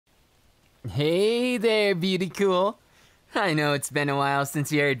Hey there, beauty cool. I know it's been a while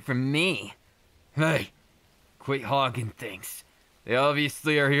since you heard from me. Hey, quit hogging things. They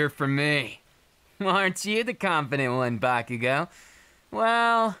obviously are here for me. Well, aren't you the confident one, Bakugou?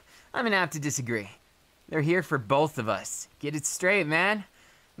 Well, I'm gonna have to disagree. They're here for both of us. Get it straight, man.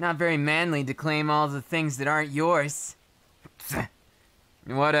 Not very manly to claim all the things that aren't yours.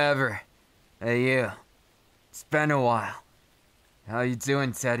 Whatever. Hey, you. It's been a while. How you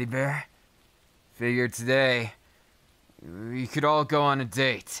doing, teddy bear? Figured today we could all go on a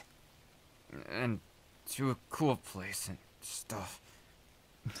date. And to a cool place and stuff.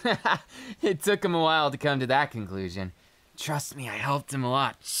 It took him a while to come to that conclusion. Trust me, I helped him a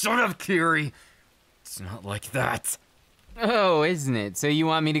lot. Shut up, Kiri! It's not like that. Oh, isn't it? So you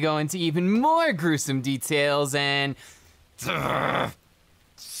want me to go into even more gruesome details and... Shut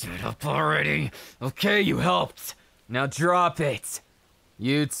up already. Okay, you helped. Now drop it.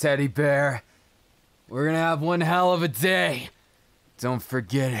 You, teddy bear. We're gonna have one hell of a day. Don't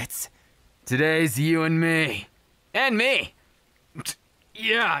forget it. Today's you and me. And me!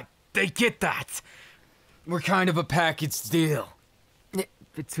 Yeah, they get that. We're kind of a package deal.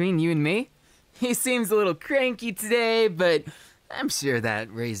 Between you and me? He seems a little cranky today, but I'm sure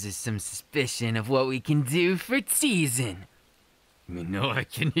that raises some suspicion of what we can do for teasing. You know I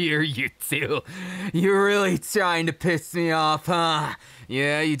can hear you too. You're really trying to piss me off, huh?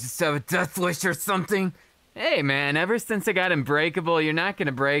 Yeah, you just have a death wish or something? Hey man, ever since I got unbreakable, you're not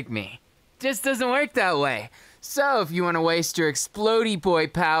gonna break me. Just doesn't work that way. So if you want to waste your explodey boy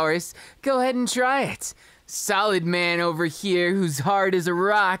powers, go ahead and try it. Solid man over here who's hard as a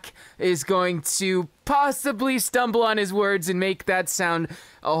rock is going to possibly stumble on his words and make that sound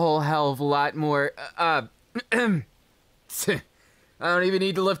a whole hell of a lot more, I don't even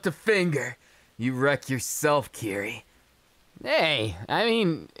need to lift a finger. You wreck yourself, Kiri. Hey, I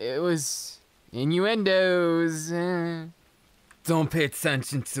mean, it was innuendos. Don't pay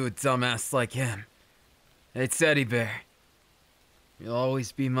attention to a dumbass like him. Hey, teddy bear. You'll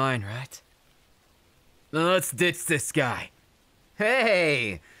always be mine, right? Now let's ditch this guy.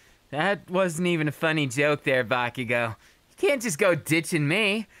 Hey, that wasn't even a funny joke there, Bakugou. You can't just go ditching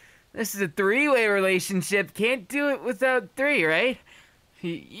me. This is a three-way relationship. Can't do it without three, right?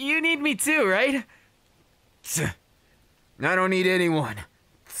 You need me too, right? I don't need anyone.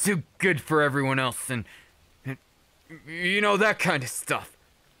 It's too good for everyone else and you know, that kind of stuff.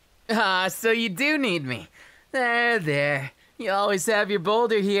 Ah, so you do need me. There. You always have your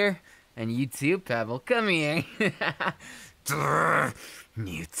boulder here. And you too, Pebble. Come here.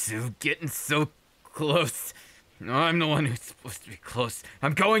 You two getting so close. I'm the one who's supposed to be close.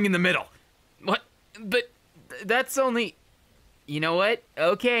 I'm going in the middle. What? But that's only... You know what?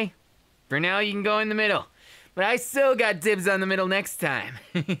 Okay. For now, you can go in the middle. But I still got dibs on the middle next time.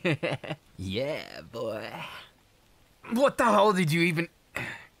 Yeah, boy. What the hell did you even...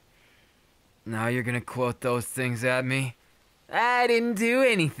 Now you're gonna quote those things at me? I didn't do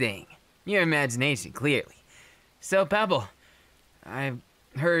anything. Your imagination, clearly. So, Pebble, I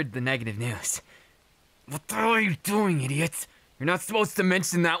heard the negative news. What the hell are you doing, idiot? You're not supposed to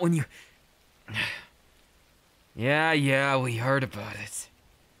mention that when you... Yeah, we heard about it.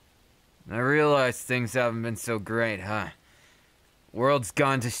 I realize things haven't been so great, huh? World's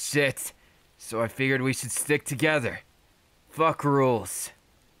gone to shit, so I figured we should stick together. Fuck rules.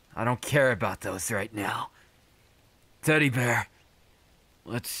 I don't care about those right now. Teddy bear,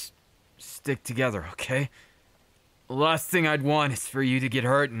 let's stick together, okay? The last thing I'd want is for you to get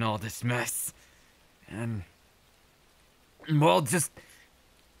hurt in all this mess. And... well, just...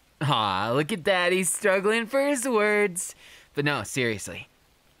 Aw, look at that, he's struggling for his words. But no, seriously.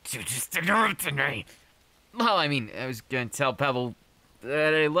 You just interrupted me. Well, I mean, I was gonna tell Pebble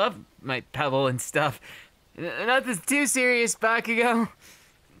that I love my Pebble and stuff. Nothing too serious, Bakugou.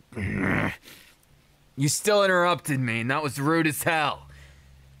 You still interrupted me, and that was rude as hell.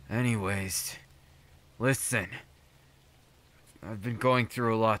 Anyways, listen. I've been going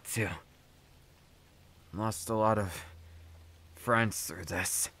through a lot, too. Lost a lot of friends through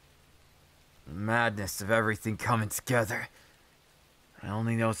this. The madness of everything coming together. I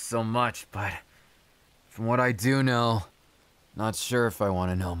only know so much, but from what I do know, not sure if I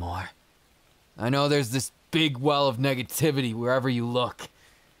want to know more. I know there's this big well of negativity wherever you look.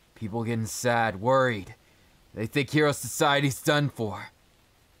 People getting sad, worried. They think Hero Society's done for.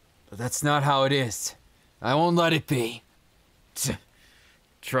 But that's not how it is. I won't let it be.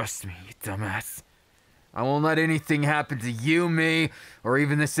 Trust me, you dumbass. I won't let anything happen to you, me, or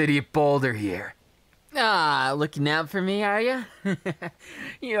even this idiot Boulder here. Ah, looking out for me, are ya?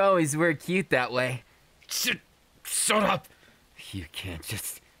 You always were cute that way. Shut up! You can't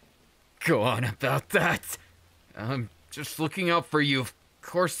just go on about that. I'm just looking out for you. Of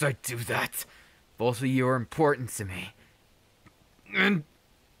course I'd do that. Both of you are important to me. And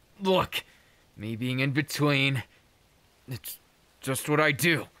look, me being in between, it's just what I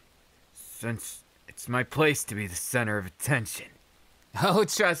do. Since it's my place to be the center of attention. Oh,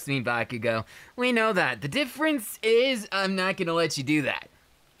 trust me, Bakugou. We know that. The difference is I'm not gonna let you do that.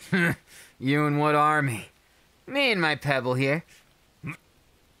 You and what army? Me and my pebble here. The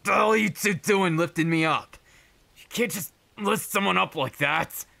hell are you two doing lifting me up? You can't just lift someone up like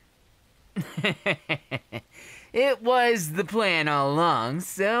that. It was the plan all along,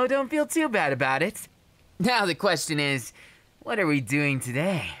 so don't feel too bad about it. Now the question is, what are we doing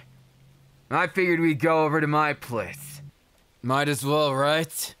today? I figured we'd go over to my place. Might as well,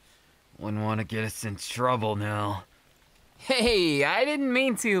 right? Wouldn't want to get us in trouble now. Hey, I didn't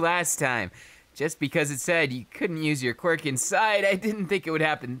mean to last time. Just because it said you couldn't use your quirk inside, I didn't think it would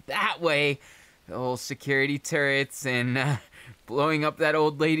happen that way. The whole security turrets and blowing up that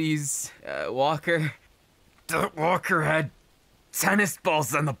old lady's walker. The walker had tennis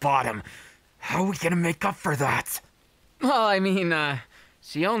balls on the bottom. How are we gonna make up for that? Well, I mean,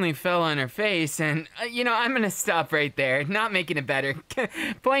 she only fell on her face, and, I'm gonna stop right there. Not making it better.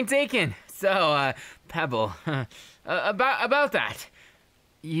 Point taken. So, Pebble, about that.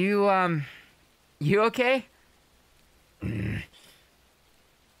 You okay?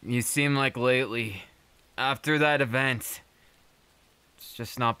 You seem like lately, after that event, it's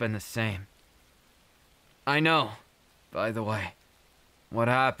just not been the same. I know, by the way, what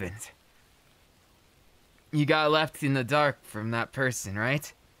happened. You got left in the dark from that person,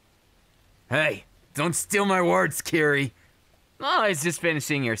 right? Hey, don't steal my words, Kiri. Oh, I was just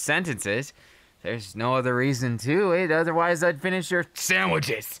finishing your sentences. There's no other reason to it, otherwise I'd finish your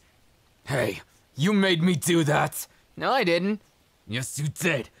sandwiches. Hey, you made me do that. No, I didn't. Yes, you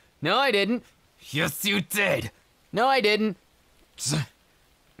did. No, I didn't. Yes, you did. No, I didn't.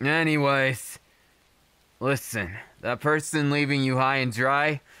 Anyways, listen, that person leaving you high and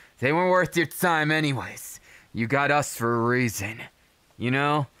dry, they weren't worth your time anyways. You got us for a reason. You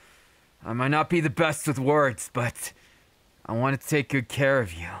know, I might not be the best with words, but I want to take good care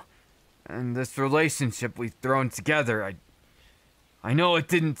of you. And this relationship we've thrown together, I know it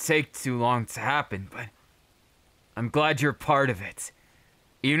didn't take too long to happen, but I'm glad you're part of it.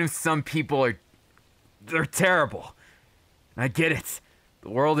 Even if some people they're terrible. I get it. The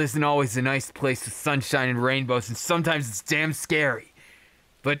world isn't always a nice place with sunshine and rainbows, and sometimes it's damn scary.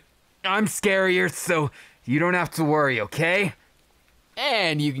 But I'm scarier, so you don't have to worry, okay?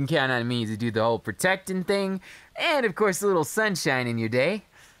 And you can count on me to do the whole protecting thing, and of course a little sunshine in your day.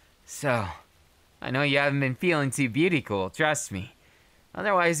 So, I know you haven't been feeling too beautiful, trust me.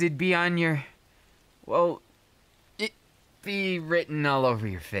 Otherwise it'd be on your, well, it'd be written all over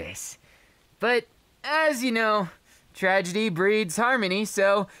your face. But, as you know, tragedy breeds harmony,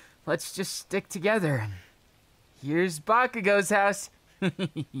 so let's just stick together. Here's Bakugou's house.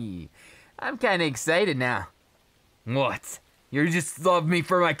 I'm kinda excited now. What? You just love me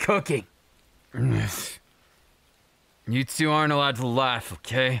for my cooking. You two aren't allowed to laugh,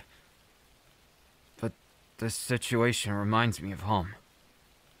 okay? But this situation reminds me of home.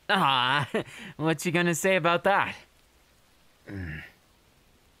 Ah, what you gonna say about that?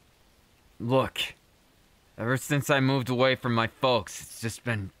 Look, ever since I moved away from my folks, it's just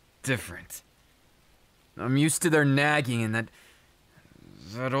been different. I'm used to their nagging and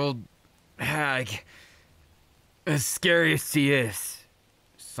that old hag. As scary as she is,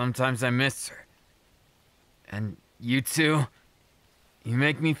 sometimes I miss her. And you two, you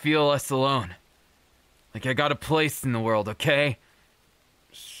make me feel less alone. Like I got a place in the world, okay?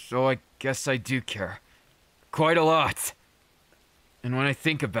 So I guess I do care. Quite a lot. And when I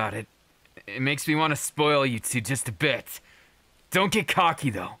think about it, it makes me want to spoil you two just a bit. Don't get cocky,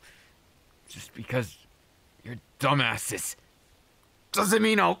 though. Just because you're dumbasses. Doesn't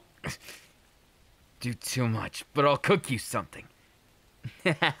mean I'll do too much, but I'll cook you something.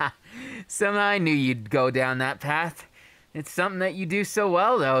 Somehow I knew you'd go down that path. It's something that you do so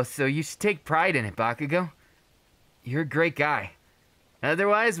well, though, so you should take pride in it, Bakugou. You're a great guy.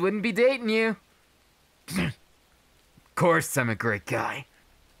 Otherwise, wouldn't be dating you. Of course I'm a great guy.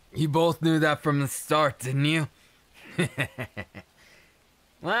 You both knew that from the start, didn't you?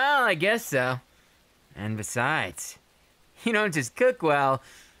 Well, I guess so. And besides, you don't just cook well,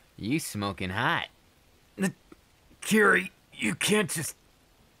 you smoking hot. Kiri, you can't just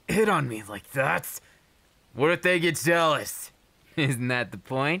hit on me like that. What if they get jealous? Isn't that the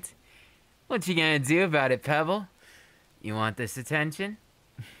point? What you gonna do about it, Pebble? You want this attention?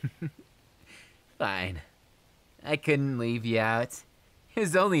 Fine. I couldn't leave you out.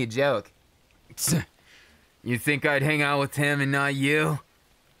 was only a joke. You think I'd hang out with him and not you?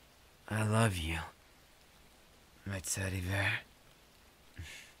 I love you, my teddy bear.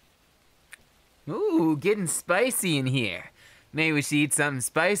 Ooh, getting spicy in here. Maybe we should eat something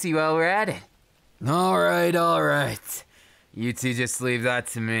spicy while we're at it. Alright. You two just leave that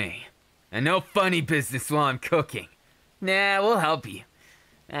to me. And no funny business while I'm cooking. Nah, we'll help you.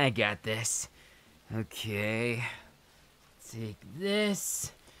 I got this. Okay. Take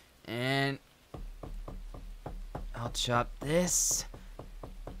this, and I'll chop this.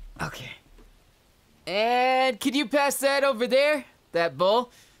 Okay. And could you pass that over there? That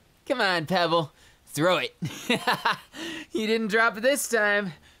bowl? Come on, Pebble. Throw it. You didn't drop it this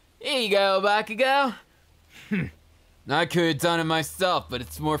time. Here you go, Bakugou. I could have done it myself, but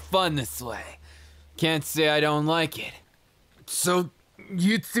it's more fun this way. Can't say I don't like it. So,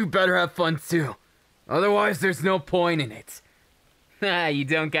 you two better have fun too. Otherwise, there's no point in it. You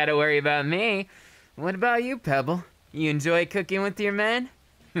don't gotta worry about me. What about you, Pebble? You enjoy cooking with your men?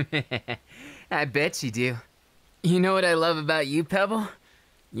 I bet you do. You know what I love about you, Pebble?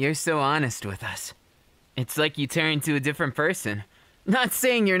 You're so honest with us. It's like you turn into a different person. Not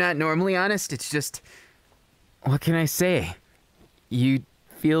saying you're not normally honest, it's just... What can I say? You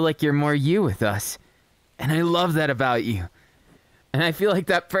feel like you're more you with us. And I love that about you. And I feel like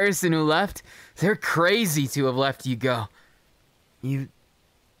that person who left, they're crazy to have left you go.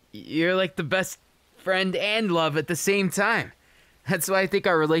 You're like the best friend and love at the same time. That's why I think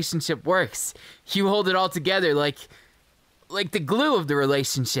our relationship works. You hold it all together like the glue of the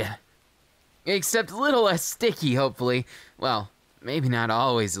relationship. Except a little less sticky, hopefully. Well, maybe not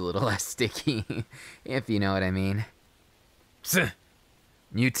always a little less sticky, if you know what I mean.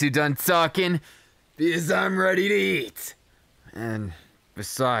 You two done talking? Because I'm ready to eat. And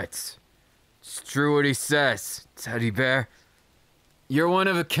besides, it's true what he says, teddy bear. You're one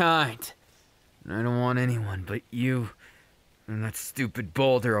of a kind. And I don't want anyone but you and that stupid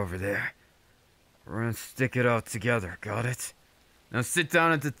boulder over there. We're gonna stick it out together, got it? Now sit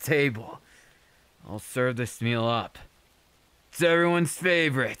down at the table. I'll serve this meal up. It's everyone's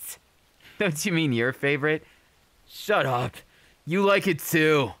favorite. Don't you mean your favorite? Shut up. You like it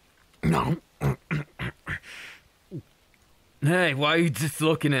too. No. Hey, why are you just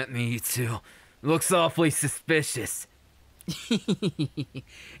looking at me, you two? Looks awfully suspicious.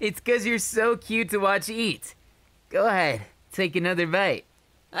 It's 'cause you're so cute to watch eat. Go ahead, take another bite.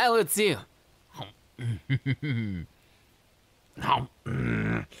 I will too.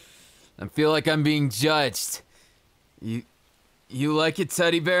 I feel like I'm being judged. You like it,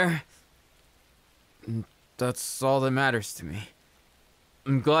 teddy bear? That's all that matters to me.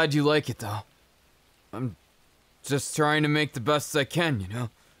 I'm glad you like it, though. I'm just trying to make the best I can, you know?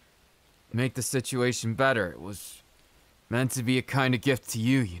 Make the situation better. It was meant to be a kind of gift to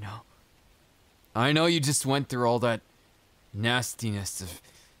you, you know? I know you just went through all that nastiness of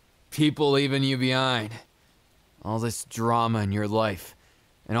people leaving you behind. All this drama in your life.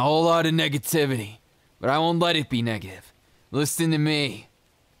 And a whole lot of negativity. But I won't let it be negative. Listen to me.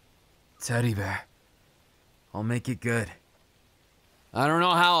 Teddy bear. I'll make it good. I don't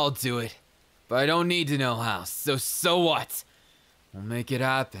know how I'll do it. But I don't need to know how. So what? We'll make it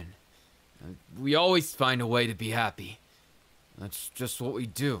happen. We always find a way to be happy. That's just what we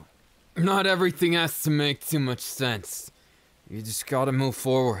do. Not everything has to make too much sense. You just gotta move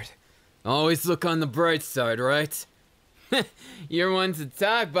forward. Always look on the bright side, right? You're one to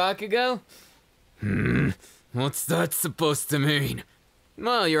talk, Bakugou. What's that supposed to mean?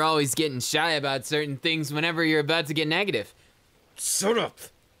 Well, you're always getting shy about certain things whenever you're about to get negative. Shut up!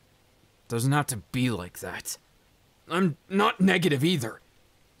 Doesn't have to be like that. I'm not negative either.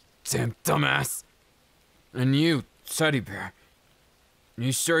 Damn dumbass. And you, teddy bear.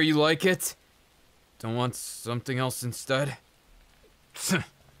 You sure you like it? Don't want something else instead? I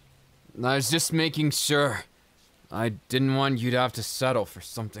was just making sure. I didn't want you to have to settle for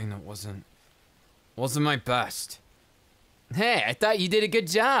something that wasn't my best. Hey, I thought you did a good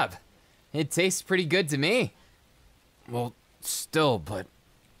job. It tastes pretty good to me. Well, still, but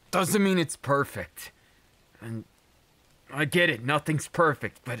doesn't mean it's perfect. And I get it, nothing's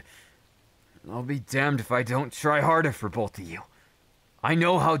perfect, but I'll be damned if I don't try harder for both of you. I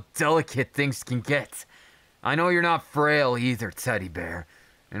know how delicate things can get. I know you're not frail either, teddy bear.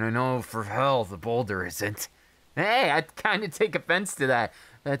 And I know for hell the boulder isn't. Hey, I'd kind of take offense to that.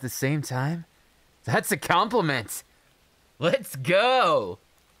 But at the same time, that's a compliment. Let's go.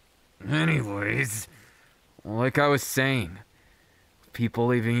 Anyways, like I was saying, people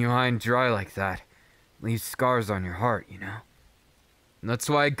leaving you high and dry like that leave scars on your heart, you know? And that's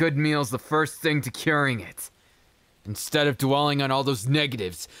why a good meal's the first thing to curing it. Instead of dwelling on all those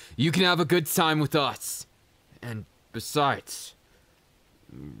negatives, you can have a good time with us. And besides,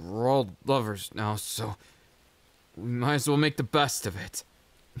 we're all lovers now, so we might as well make the best of it.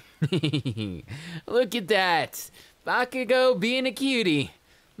 Look at that. Bakugou being a cutie.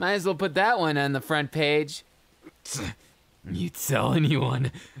 Might as well put that one on the front page. You tell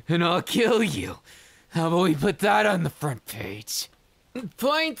anyone, and I'll kill you. How about we put that on the front page?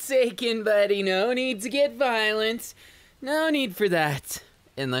 Point taken, buddy. No need to get violent. No need for that.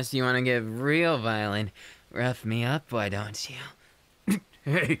 Unless you want to get real violent. Rough me up, why don't you?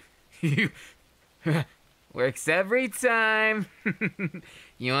 Hey, you... Works every time.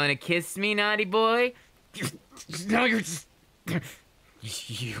 You want to kiss me, naughty boy? Now you're just...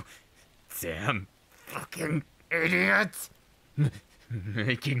 You damn fucking idiot.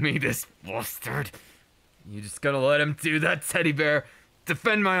 Making me this bastard. You just gotta let him do that, teddy bear.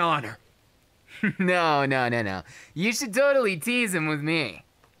 Defend my honor. No. You should totally tease him with me.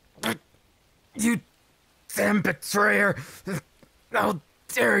 You damn betrayer. How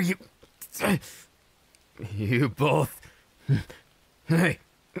dare you. You both. Hey,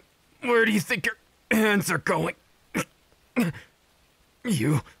 where do you think your hands are going?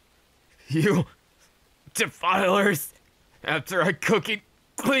 You defilers. After I cook it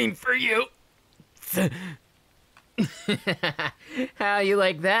clean for you. How you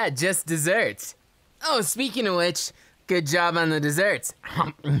like that? Just desserts. Oh, speaking of which, good job on the desserts.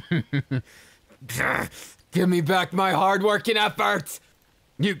 Give me back my hard work and effort,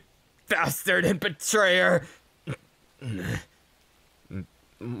 you bastard and betrayer.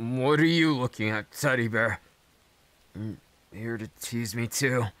 What are you looking at, teddy bear? Here to tease me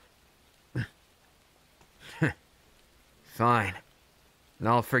too. Fine. And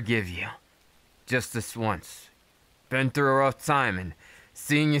I'll forgive you. Just this once. Been through a rough time, and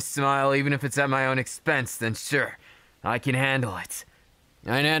seeing you smile, even if it's at my own expense, then sure, I can handle it.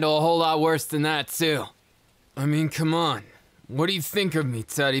 I'd handle a whole lot worse than that, too. I mean, come on. What do you think of me,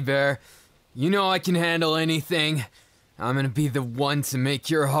 teddy bear? You know I can handle anything. I'm gonna be the one to make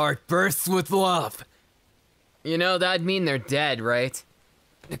your heart burst with love. You know, that'd mean they're dead, right?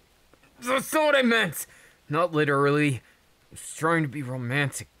 That's not what I meant. Not literally. I was trying to be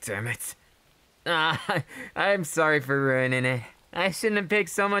romantic, damn it. I'm sorry for ruining it. I shouldn't have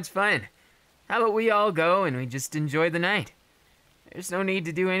picked so much fun. How about we all go and we just enjoy the night? There's no need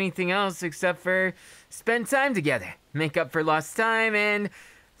to do anything else except for spend time together, make up for lost time, and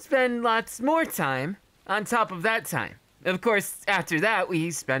spend lots more time on top of that time. Of course, after that, we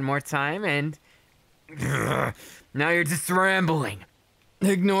spend more time and... Now you're just rambling.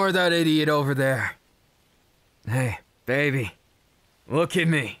 Ignore that idiot over there. Hey, baby, look at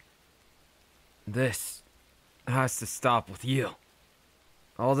me. This has to stop with you.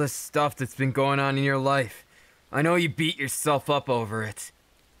 All this stuff that's been going on in your life. I know you beat yourself up over it.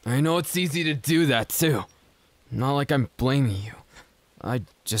 I know it's easy to do that too. Not like I'm blaming you. I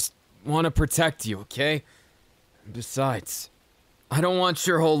just want to protect you, okay? Besides, I don't want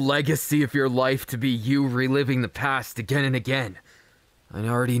your whole legacy of your life to be you reliving the past again and again. I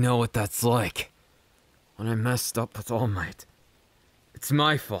already know what that's like. When I messed up with All Might. It's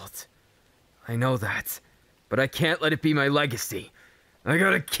my fault. I know that. But I can't let it be my legacy. I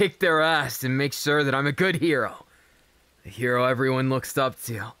gotta kick their ass and make sure that I'm a good hero. A hero everyone looks up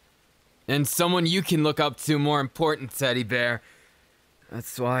to. And someone you can look up to more important, teddy bear.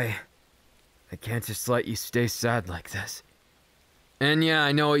 That's why I can't just let you stay sad like this. And yeah,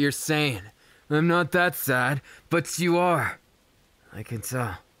 I know what you're saying. I'm not that sad, but you are. I can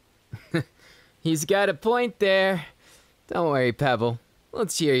tell. He's got a point there. Don't worry, Pebble. We'll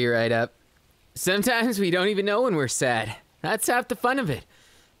cheer you right up. Sometimes we don't even know when we're sad. That's half the fun of it.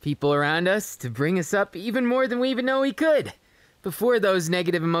 People around us to bring us up even more than we even know we could. Before those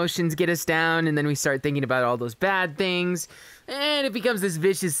negative emotions get us down and then we start thinking about all those bad things, and it becomes this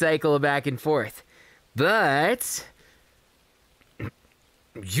vicious cycle of back and forth. But...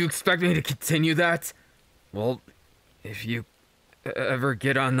 You expect me to continue that? Well, if you ever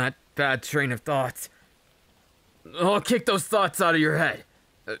get on that bad train of thoughts, I'll kick those thoughts out of your head.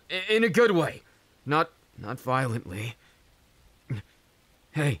 In a good way. Not violently.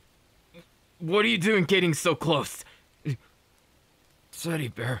 Hey, what are you doing getting so close? Teddy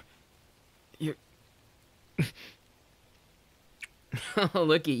bear, you... Oh,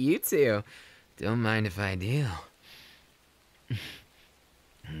 look at you two. Don't mind if I do.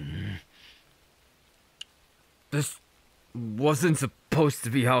 This wasn't supposed to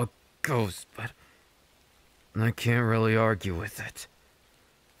be how it goes, but I can't really argue with it.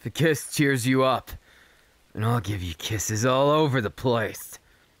 If a kiss cheers you up, and I'll give you kisses all over the place.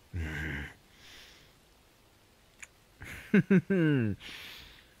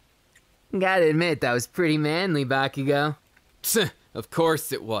 Gotta admit, that was pretty manly, Bakugou. Of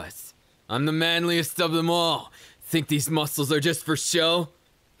course it was. I'm the manliest of them all. Think these muscles are just for show?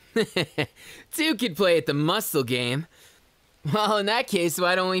 Two could play at the muscle game. Well, in that case,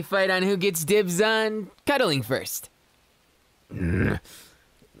 why don't we fight on who gets dibs on cuddling first?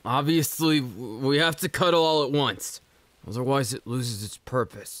 Obviously, we have to cuddle all at once. Otherwise, it loses its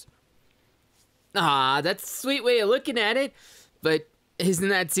purpose. Ah, that's a sweet way of looking at it. But isn't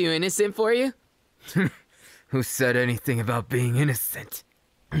that too innocent for you? Who said anything about being innocent?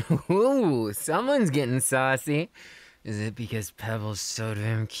 Ooh, someone's getting saucy. Is it because Pebble's so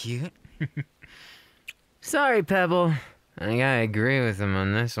damn cute? Sorry, Pebble. I gotta agree with him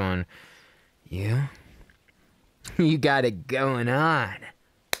on this one. You? You got it going on.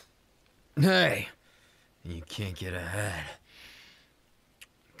 Hey, you can't get ahead.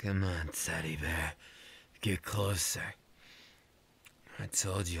 Come on, teddy bear. Get closer. I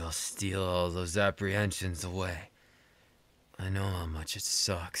told you I'll steal all those apprehensions away. I know how much it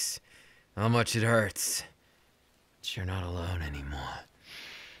sucks, how much it hurts. But you're not alone anymore.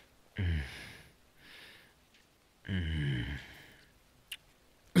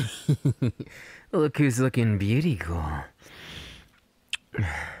 Look who's looking beautiful.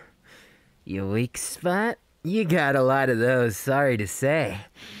 Your weak spot? You got a lot of those, sorry to say.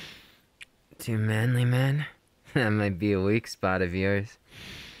 Too manly, man? That might be a weak spot of yours.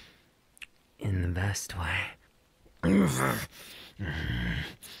 In the best way.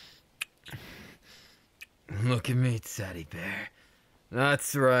 Look at me, teddy bear.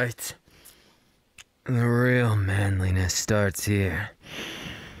 That's right. The real manliness starts here.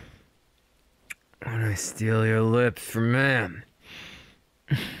 When I steal your lips from Ma'am.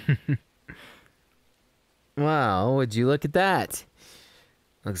 Wow, would you look at that?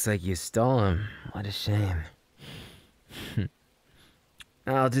 Looks like you stole him. What a shame.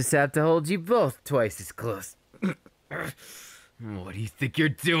 I'll just have to hold you both twice as close. What do you think you're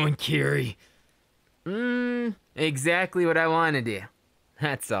doing, Kiri? Exactly what I want to do.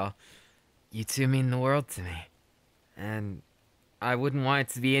 That's all. You two mean the world to me. And I wouldn't want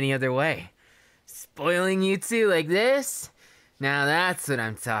it to be any other way. Spoiling you two like this? Now that's what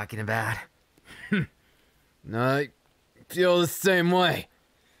I'm talking about. I feel the same way.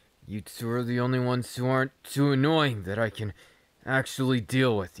 You two are the only ones who aren't too annoying that I can actually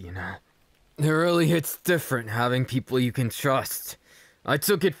deal with, you know. It really hits different having people you can trust. I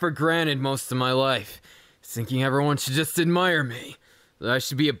took it for granted most of my life, thinking everyone should just admire me, that I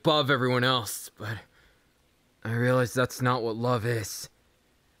should be above everyone else, but I realized that's not what love is.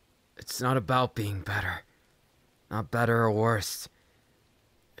 It's not about being better, not better or worse.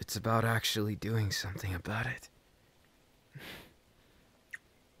 It's about actually doing something about it.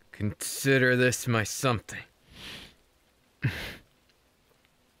 Consider this my something. I'm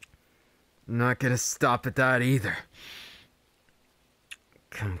not gonna stop at that either.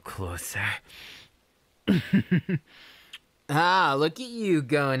 Come closer. Ah, look at you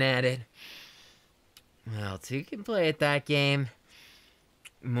going at it. Well, two can play at that game.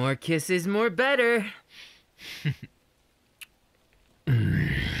 More kisses, more better.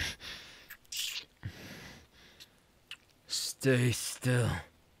 Stay still.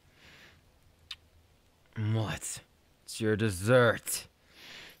 What? It's your dessert.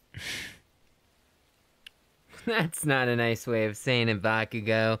 That's not a nice way of saying it,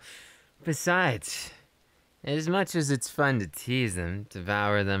 Bakugou. Besides, as much as it's fun to tease them,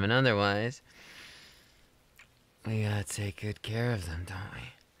 devour them, and otherwise, we gotta take good care of them, don't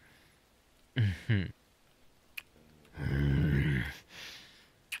we?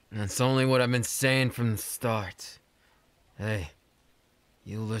 That's only what I've been saying from the start. Hey,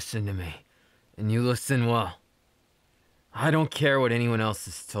 you listen to me, and you listen well. I don't care what anyone else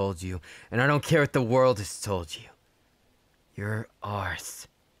has told you, and I don't care what the world has told you. You're ours,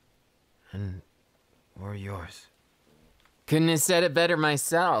 and we're yours. Couldn't have said it better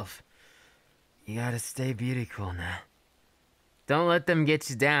myself. You gotta stay beautiful now. Don't let them get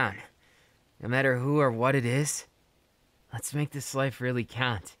you down. No matter who or what it is, let's make this life really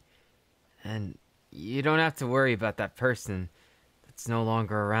count. And you don't have to worry about that person that's no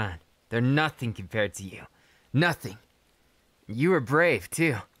longer around. They're nothing compared to you. Nothing. You were brave,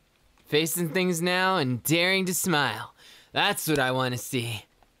 too. Facing things now and daring to smile. That's what I want to see.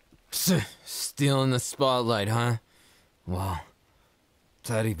 Stealing the spotlight, huh? Well,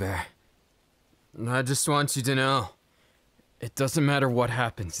 teddy bear, I just want you to know, it doesn't matter what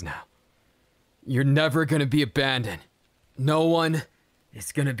happens now. You're never gonna be abandoned. No one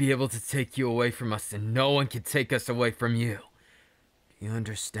is gonna be able to take you away from us, and no one can take us away from you. Do you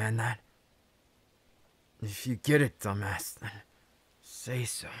understand that? If you get it, dumbass, then say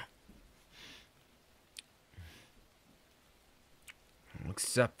so. I'll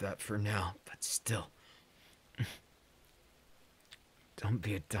accept that for now, but still. Don't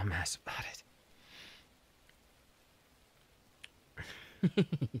be a dumbass about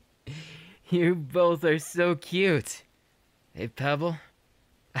it. You both are so cute. Hey, Pebble,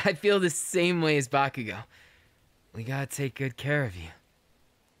 I feel the same way as Bakugou. We gotta take good care of you.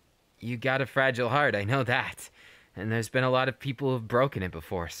 You got a fragile heart, I know that. And there's been a lot of people who've broken it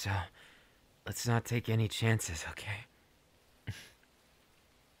before, so let's not take any chances, okay?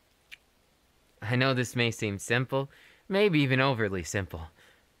 I know this may seem simple, maybe even overly simple,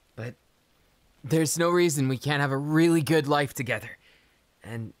 but there's no reason we can't have a really good life together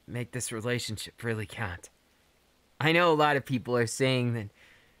and make this relationship really count. I know a lot of people are saying that,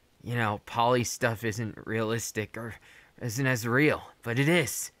 you know, poly stuff isn't realistic or isn't as real, but it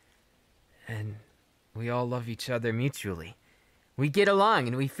is. And we all love each other mutually. We get along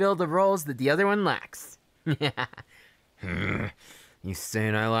and we fill the roles that the other one lacks. You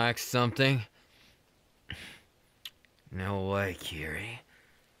saying I lack something? No way, Kiri.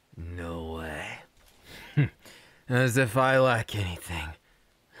 No way. As if I lack anything.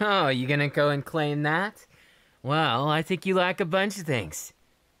 Oh, you gonna go and claim that? Well, I think you lack a bunch of things.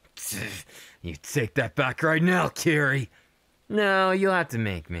 You take that back right now, Kiri. No, you'll have to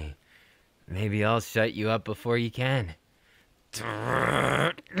make me. Maybe I'll shut you up before you can.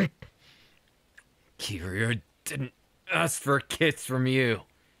 Kiri, I didn't ask for a kiss from you.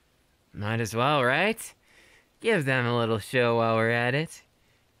 Might as well, right? Give them a little show while we're at it.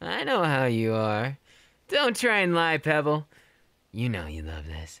 I know how you are. Don't try and lie, Pebble. You know you love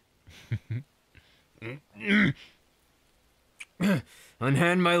this.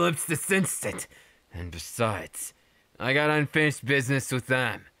 Unhand my lips this instant. And besides, I got unfinished business with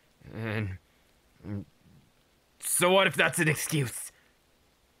them. And so what if that's an excuse?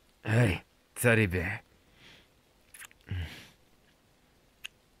 Hey, teddy bear.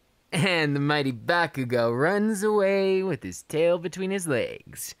 And the mighty Bakugou runs away with his tail between his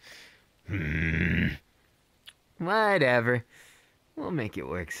legs. Whatever. We'll make it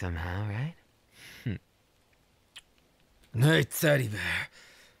work somehow, right? Hey, teddy bear.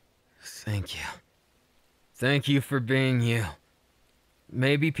 Thank you. Thank you for being you.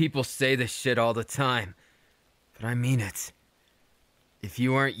 Maybe people say this shit all the time, but I mean it. If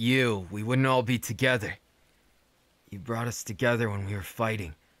you weren't you, we wouldn't all be together. You brought us together when we were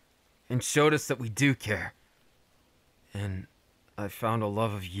fighting, and showed us that we do care. And I found a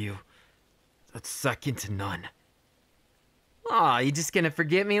love of you that's second to none. Aw, you just gonna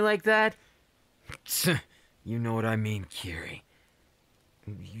forget me like that? You know what I mean, Kiri.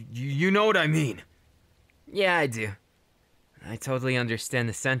 You know what I mean. Yeah, I do. I totally understand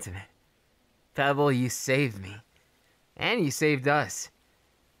the sentiment. Pebble, you saved me. And you saved us.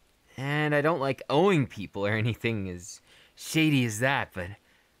 And I don't like owing people or anything as shady as that, but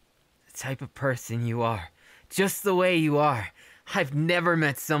the type of person you are, just the way you are, I've never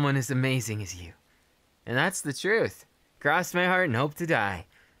met someone as amazing as you. And that's the truth. Cross my heart and hope to die.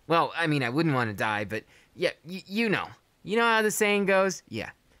 Well, I mean, I wouldn't want to die, but yeah, you know. You know how the saying goes? Yeah.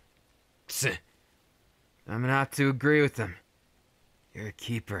 I'm gonna have to agree with them. You're a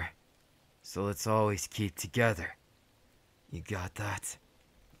keeper, so let's always keep together. You got that?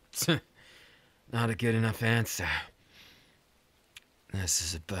 Not a good enough answer. This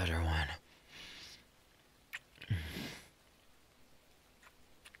is a better one.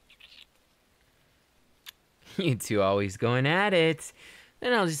 You two always going at it.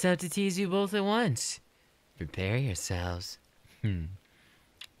 Then I'll just have to tease you both at once. Prepare yourselves. Damn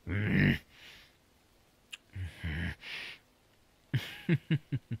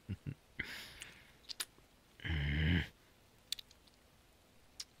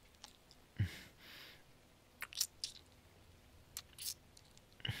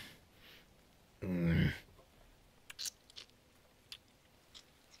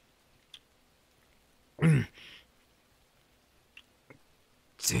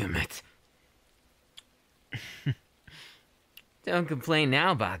it. Don't complain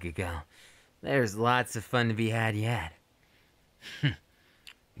now, Bakugou. There's lots of fun to be had yet.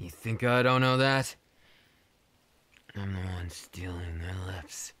 You think I don't know that? I'm the one stealing their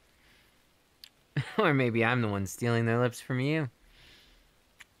lips. Or maybe I'm the one stealing their lips from you.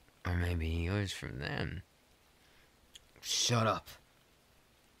 Or maybe yours from them. Shut up.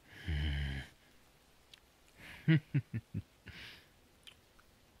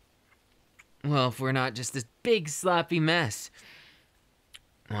 Well, if we're not just this big sloppy mess.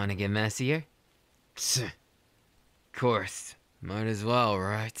 Wanna get messier? Of course. Might as well,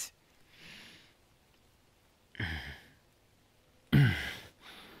 right?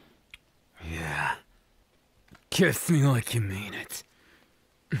 Kiss me like you mean it.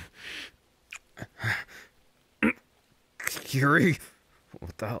 Kiri,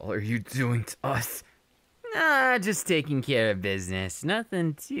 what the hell are you doing to us? Nah, just taking care of business.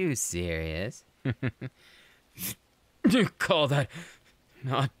 Nothing too serious. You call that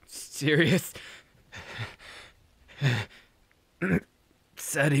not serious?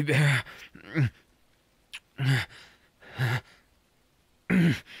 Teddy bear.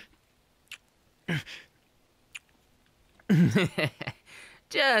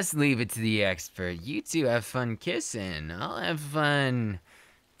 Just leave it to the expert. You two have fun kissing. I'll have fun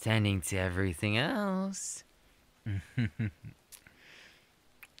tending to everything else.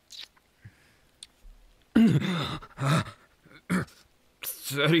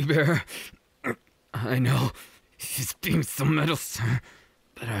 Teddy bear. I know he's being so meddlesome,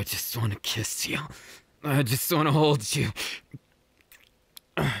 but I just want to kiss you. I just want to hold you.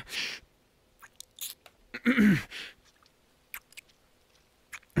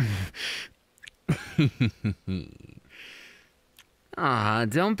 Aw,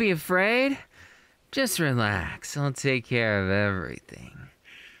 don't be afraid. Just relax. I'll take care of everything.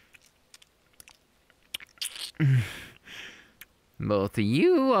 Both of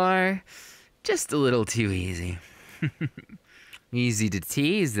you are just a little too easy. Easy to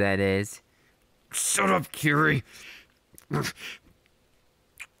tease, that is. Shut up, Kiri.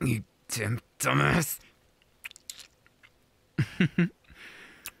 You damn dumbass.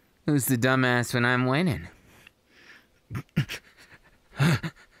 Who's the dumbass when I'm winning?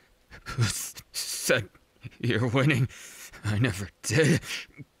 Who said you're winning? I never did.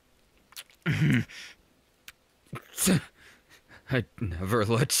 I'd never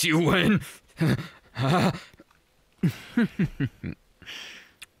let you win.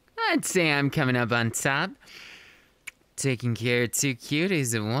 I'd say I'm coming up on top. Taking care of two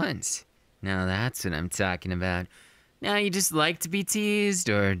cuties at once. Now that's what I'm talking about. Now you just like to be teased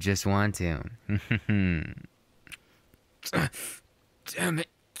or just want to? Damn it,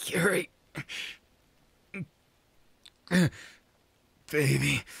 Kiri.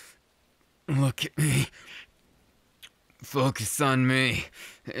 Baby, look at me. Focus on me.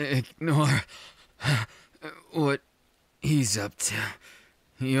 Ignore what he's up to.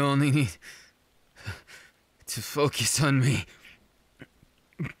 You only need to focus on me.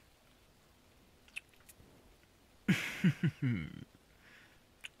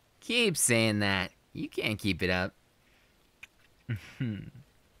 Keep saying that. You can't keep it up.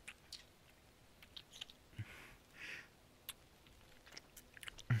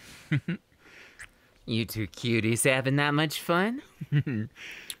 You two cuties having that much fun?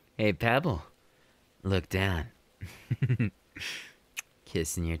 Hey, Pebble, look down.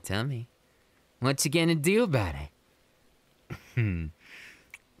 Kissing your tummy. What you gonna do about it? And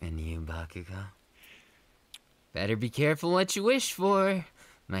you, Bakugou? Better be careful what you wish for.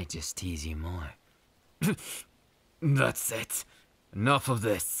 Might just tease you more. That's it. Enough of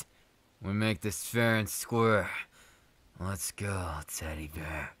this. We make this fair and square. Let's go, teddy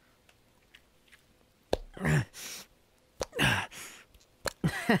bear.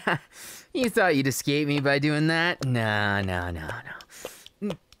 You thought you'd escape me by doing that? No.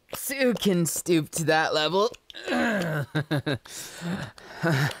 Two can stoop to that level.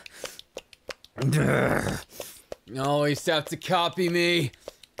 You always have to copy me.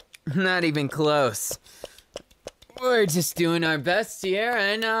 Not even close. We're just doing our best here,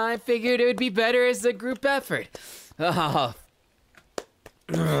 and I figured it would be better as a group effort. Oh.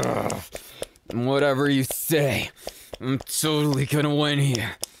 Whatever you say, I'm totally gonna win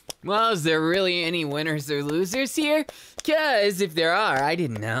here. Well, is there really any winners or losers here? 'Cause if there are, I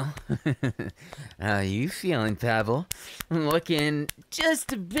didn't know. How you feeling, Pebble? Looking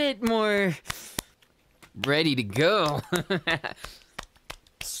just a bit more ready to go.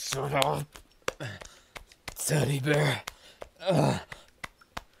 Shut up, teddy bear.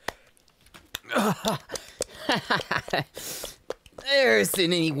 There isn't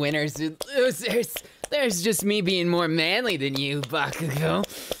any winners or losers. There's just me being more manly than you, Bakugou.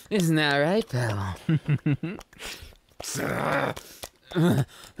 Isn't that right, Pebble?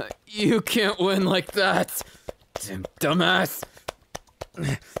 You can't win like that, dumbass.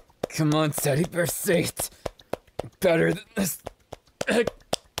 Come on, teddy bear, say it. Better than this.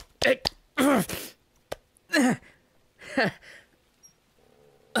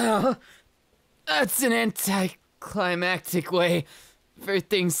 Oh, that's an anticlimactic way for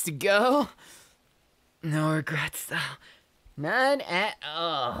things to go. No regrets, though. None at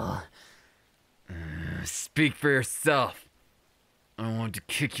all. Speak for yourself. I wanted to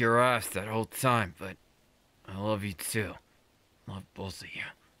kick your ass that whole time, but I love you too. Love both of you.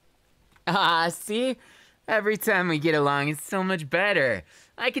 Ah, see? Every time we get along, it's so much better.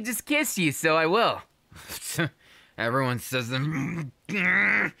 I could just kiss you, so I will. Everyone says them.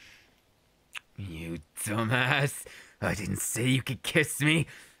 You dumbass. I didn't say you could kiss me.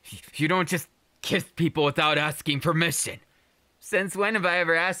 You don't just kiss people without asking permission. Since when have I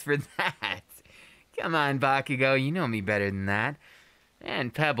ever asked for that? Come on, Bakugou, you know me better than that.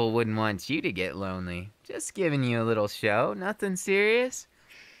 And Pebble wouldn't want you to get lonely. Just giving you a little show, nothing serious.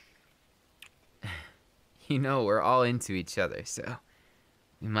 You know, we're all into each other, so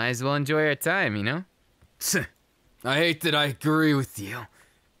we might as well enjoy our time, you know? I hate that I agree with you,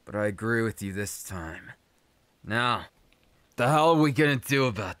 but I agree with you this time. Now, the hell are we gonna do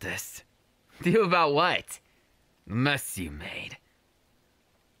about this? Do about what? The mess you made.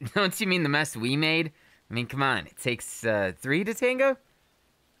 Don't you mean the mess we made? I mean, come on, it takes 3 to tango?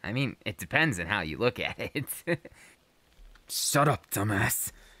 I mean, it depends on how you look at it. Shut up,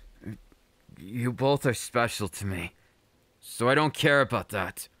 dumbass. You both are special to me, so I don't care about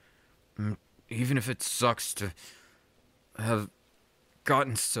that. Even if it sucks to have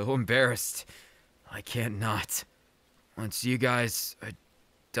gotten so embarrassed, I can't not. Once you guys, I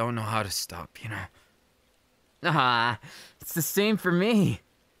don't know how to stop, you know? Ah, it's the same for me.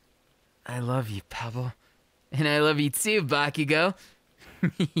 I love you, Pebble. And I love you too, Bakugou.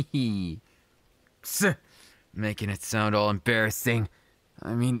 Making it sound all embarrassing.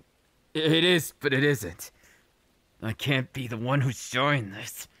 I mean, it is, but it isn't. I can't be the one who's showing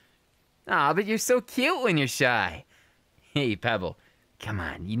this. Aw, but you're so cute when you're shy. Hey, Pebble, come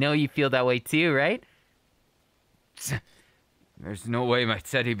on, you know you feel that way too, right? There's no way my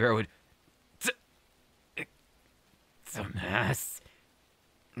teddy bear would... Dumbass.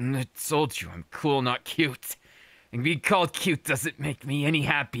 I told you I'm cool, not cute. And being called cute doesn't make me any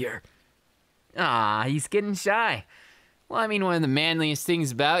happier. Ah, he's getting shy. Well, I mean, one of the manliest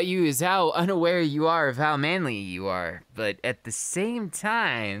things about you is how unaware you are of how manly you are. But at the same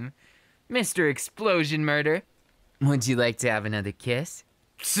time, Mr. Explosion Murder, would you like to have another kiss?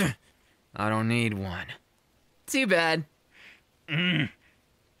 I don't need one. Too bad.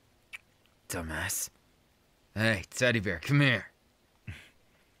 Dumbass. Hey, teddy bear, come here.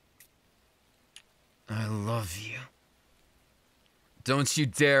 I love you. Don't you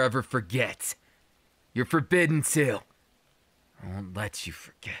dare ever forget. You're forbidden to. I won't let you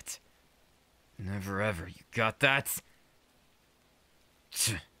forget. Never ever, you got that?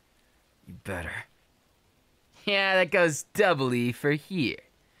 You better. Yeah, that goes doubly for here.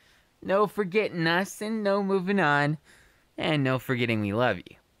 No forgetting us and no moving on. And no forgetting we love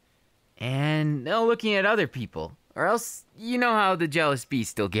you. And no looking at other people. Or else, you know how the jealous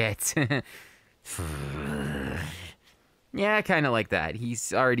beast will get. Yeah, kind of like that.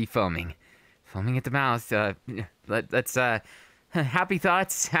 He's already foaming. Foaming at the mouth. Let's, happy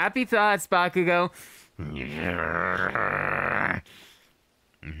thoughts, Bakugou.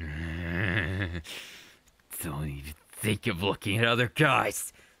 Don't even think of looking at other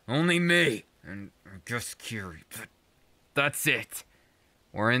guys. Only me. And just Kiri. But that's it.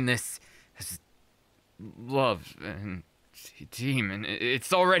 We're in this love and team, and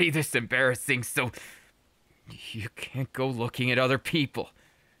it's already this embarrassing, so you can't go looking at other people.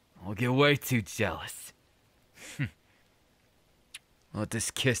 I'll get way too jealous. Let this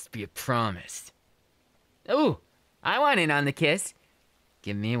kiss be a promise. Ooh, I want in on the kiss.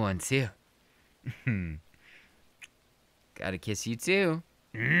 Give me one too. Gotta kiss you too.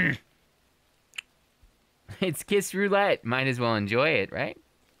 It's kiss roulette. Might as well enjoy it, right?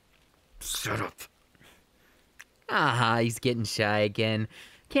 Shut up. Ah, he's getting shy again.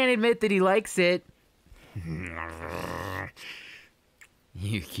 Can't admit that he likes it.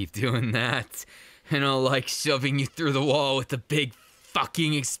 You keep doing that, and I'll like shoving you through the wall with a big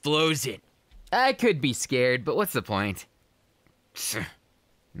fucking explosion. I could be scared, but what's the point?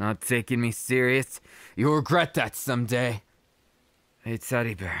 Not taking me serious? You'll regret that someday. Hey,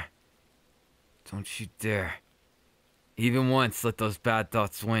 teddy bear. Don't you dare. Even once let those bad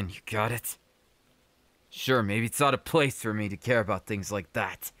thoughts win, you got it? Sure, maybe it's out of place for me to care about things like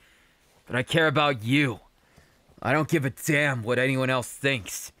that. But I care about you. I don't give a damn what anyone else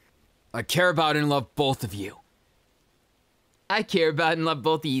thinks. I care about and love both of you. I care about and love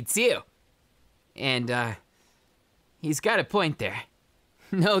both of you too. And, he's got a point there.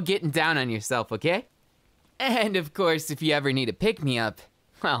 No getting down on yourself, okay? And of course, if you ever need a pick-me-up,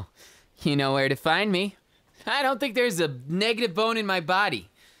 well, you know where to find me. I don't think there's a negative bone in my body.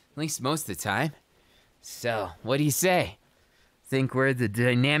 At least most of the time. So, what do you say? Think we're the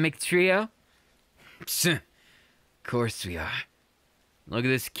dynamic trio? Of course we are. Look at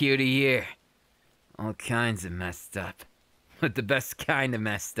this cutie here. All kinds of messed up. But the best kind of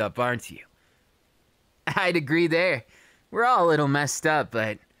messed up, aren't you? I'd agree there. We're all a little messed up,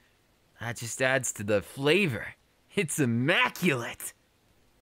 but that just adds to the flavor. It's immaculate.